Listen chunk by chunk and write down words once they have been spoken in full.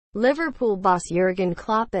Liverpool boss Jurgen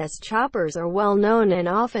Klopp's choppers are well known and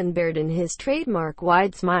often bared in his trademark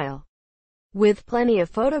wide smile, with plenty of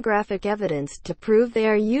photographic evidence to prove they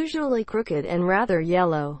are usually crooked and rather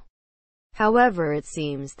yellow. However, it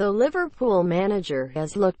seems the Liverpool manager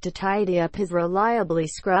has looked to tidy up his reliably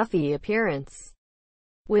scruffy appearance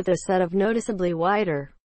with a set of noticeably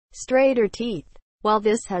wider, straighter teeth. While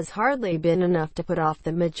this has hardly been enough to put off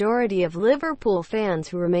the majority of Liverpool fans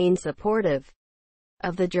who remain supportive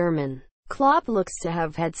of the German, Klopp looks to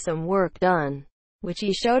have had some work done, which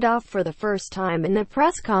he showed off for the first time in the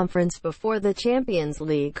press conference before the Champions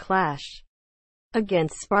League clash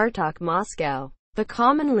against Spartak Moscow. The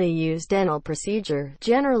commonly used dental procedure,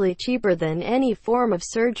 generally cheaper than any form of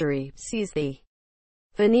surgery, sees the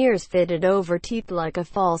veneers fitted over teeth like a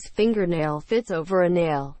false fingernail fits over a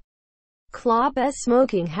nail. Klopp's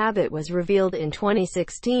smoking habit was revealed in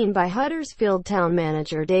 2016 by Huddersfield Town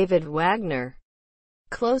manager David Wagner.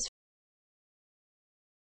 Close